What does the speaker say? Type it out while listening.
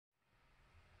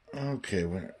Okay,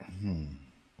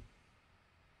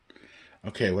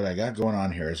 okay, what I got going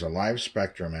on here is a live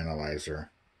spectrum analyzer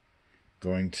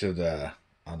going to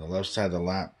on the left side of the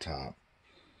laptop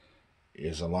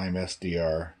is a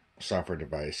limesdr software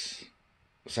device,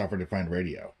 software defined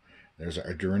radio. There's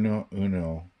an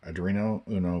Arduino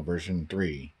Uno version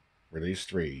 3, release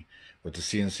 3, with the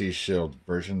CNC Shield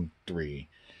version 3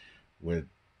 with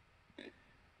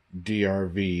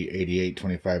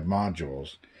DRV8825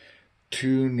 modules,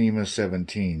 two Nema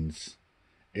 17s,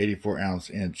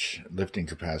 84-ounce lifting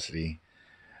capacity,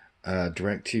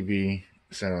 Directv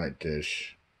satellite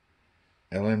dish,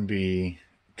 LNB,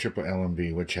 triple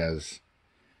LNB, which has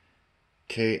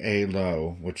KA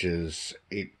low, which is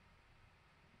 18.3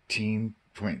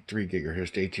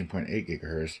 gigahertz to 18.8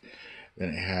 gigahertz. Then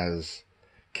it has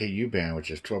KU band, which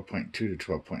is 12.2 to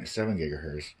 12.7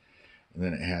 gigahertz. And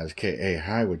then it has KA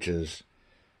high, which is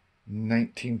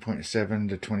 19.7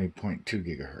 to 20.2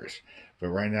 gigahertz. But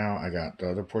right now I got the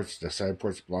other ports, the side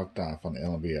ports blocked off on the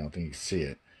LNB. I don't think you can see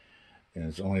it. And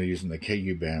it's only using the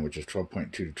KU band, which is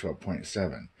 12.2 to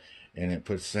 12.7. And it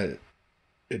puts it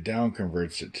down,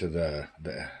 converts it to the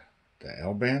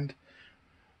L band,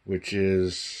 which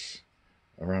is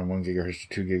around 1 gigahertz to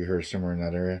 2 gigahertz, somewhere in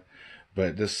that area.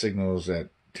 But this signals at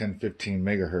 1015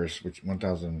 megahertz, which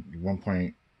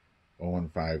 1.015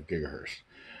 gigahertz.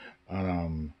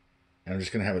 And I'm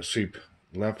just going to have it sweep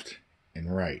left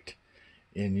and right.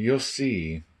 And you'll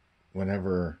see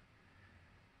whenever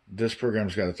this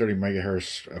program's got a 30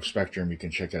 megahertz of spectrum, you can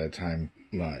check at a time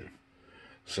live.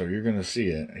 So you're going to see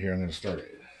it. Here, I'm going to start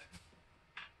it.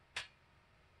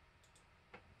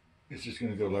 It's just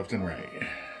going to go left and right.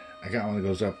 I got one that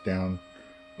goes up, down,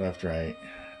 left, right.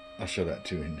 I'll show that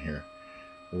too in here.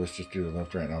 But let's just do the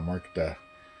left, right, and I'll mark the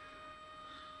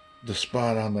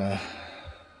spot on the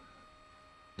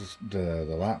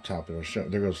laptop. It'll show.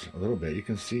 There goes a little bit. You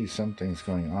can see some things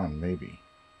going on, maybe.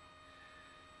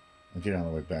 I'll get on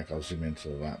the way back. I'll zoom into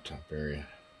the laptop area.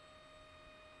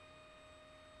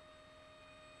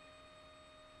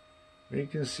 But you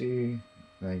can see,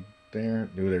 like there.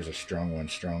 Ooh, there's a strong one.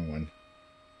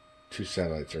 Two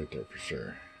satellites right there for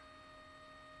sure.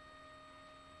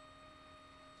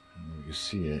 And you can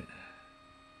see it.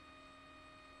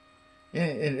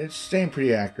 And it's staying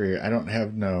pretty accurate. I don't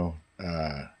have no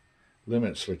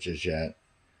limit switches yet.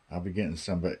 I'll be getting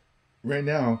some, but right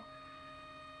now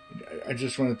I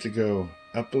just want it to go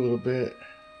up a little bit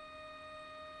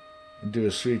and do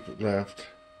a sweep left,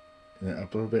 and then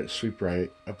up a little bit, sweep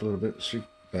right, up a little bit, sweep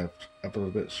left, up a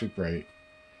little bit, sweep right,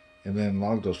 and then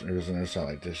log those. There's another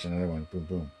satellite dish, another one, boom,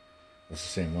 boom. That's the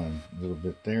same one. A little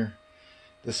bit there.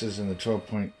 This is in the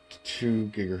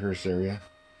 12.2 gigahertz area.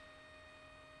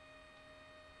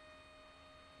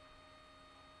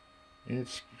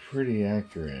 It's pretty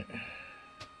accurate.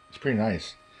 It's pretty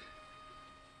nice.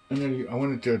 And then I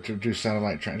wanted to do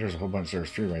satellite. There's a whole bunch.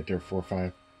 There's 3 right there. 4,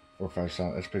 5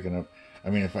 satellite. That's picking up. I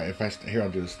mean, if I here, I'll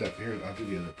do the step. Here, I'll do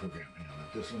the other program. Hang on,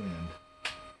 let this one in.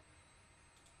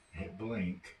 Hit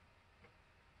blink.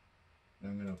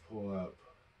 And I'm gonna pull up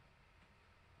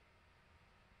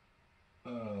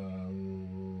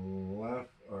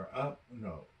left or up.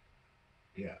 No,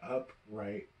 yeah, up,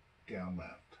 right, down,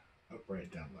 left. Up,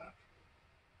 right, down, left.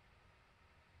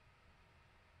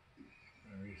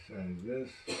 I resized this.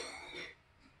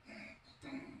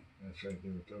 That's right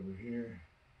there. It's over here.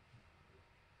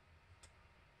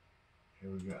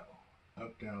 Here we go.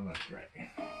 Up, down, left, right.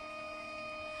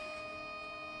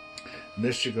 And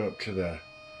this should go up to the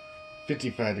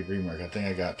 55-degree mark. I think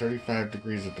I got 35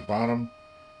 degrees at the bottom,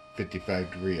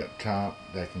 55-degree up top.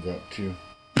 That can go up to.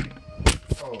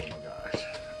 Oh my gosh.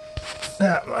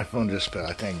 Ah, my phone just fell.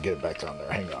 I think I can get it back on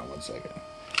there. Hang on 1 second.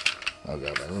 Oh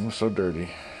god, my room is so dirty.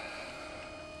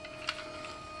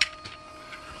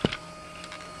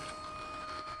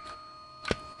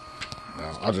 No,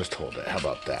 I'll just hold it. How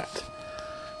about that?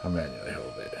 I'll manually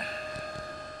hold it.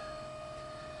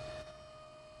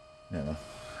 No,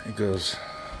 it goes.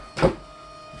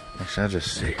 Actually, I'll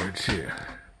just stay here too.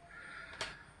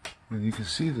 And you can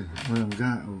see what I've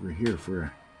got over here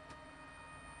for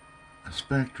a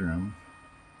spectrum.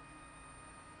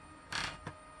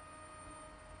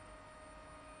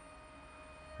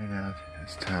 Right now,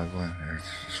 it's toggling, or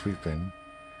it's sweeping.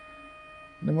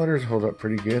 The motors hold up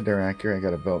pretty good. They're accurate. I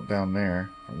got a belt down there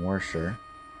from Worcester.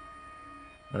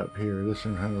 Up here, this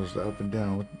one handles the up and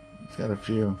down. It's got a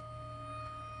few.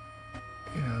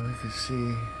 You know, we can see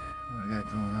what I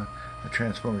got going on. The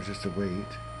transformer's just a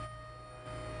weight.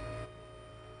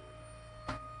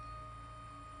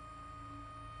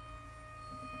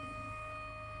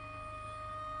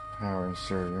 Power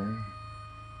inserter.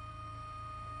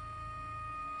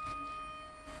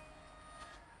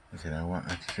 Okay, now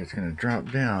it's going to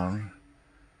drop down.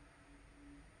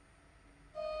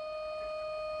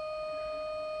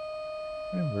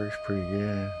 It works pretty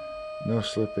good. No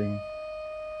slipping.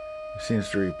 It seems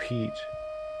to repeat.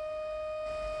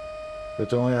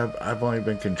 But I've only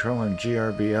been controlling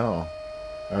GRBL,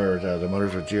 or the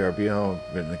motors with GRBL,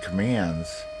 but the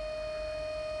commands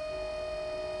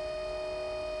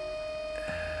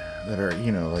that are,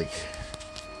 you know, like,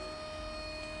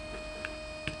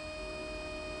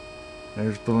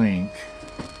 there's blink.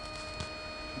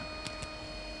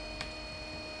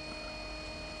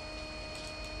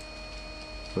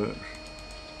 But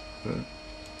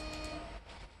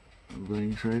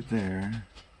blink's right there.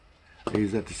 I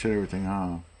use that to shut everything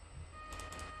off.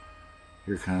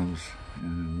 Here comes,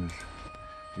 and this,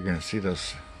 you're gonna see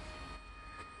those.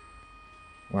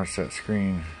 Watch that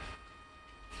screen.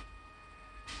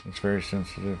 It's very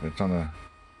sensitive. It's on a.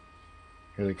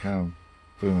 Here they come.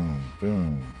 Boom,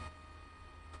 boom.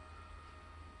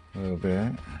 A little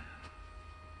bit.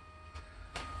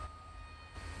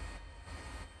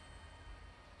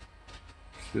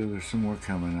 Still, there's some more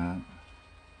coming up.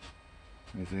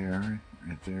 Right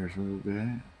there's a little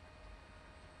bit.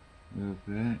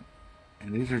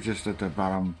 And these are just at the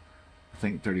bottom, I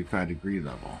think 35-degree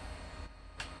level.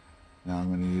 Now I'm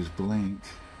going to use blink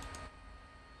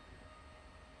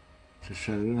to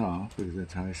shut it off, because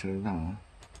that's how I shut it off.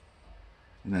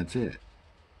 And that's it.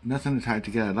 Nothing to tie it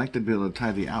together. I'd like to be able to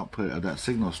tie the output of that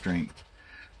signal strength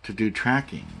to do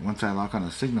tracking. Once I lock on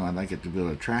a signal, I'd like it to be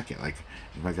able to track it. Like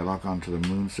if I could lock onto the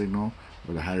moon signal,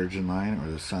 or the hydrogen line,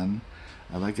 or the sun,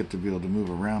 I'd like it to be able to move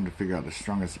around to figure out the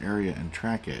strongest area and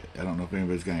track it. I don't know if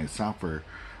anybody's got any software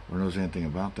or knows anything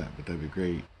about that, but that'd be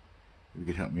great if you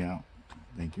could help me out.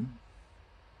 Thank you.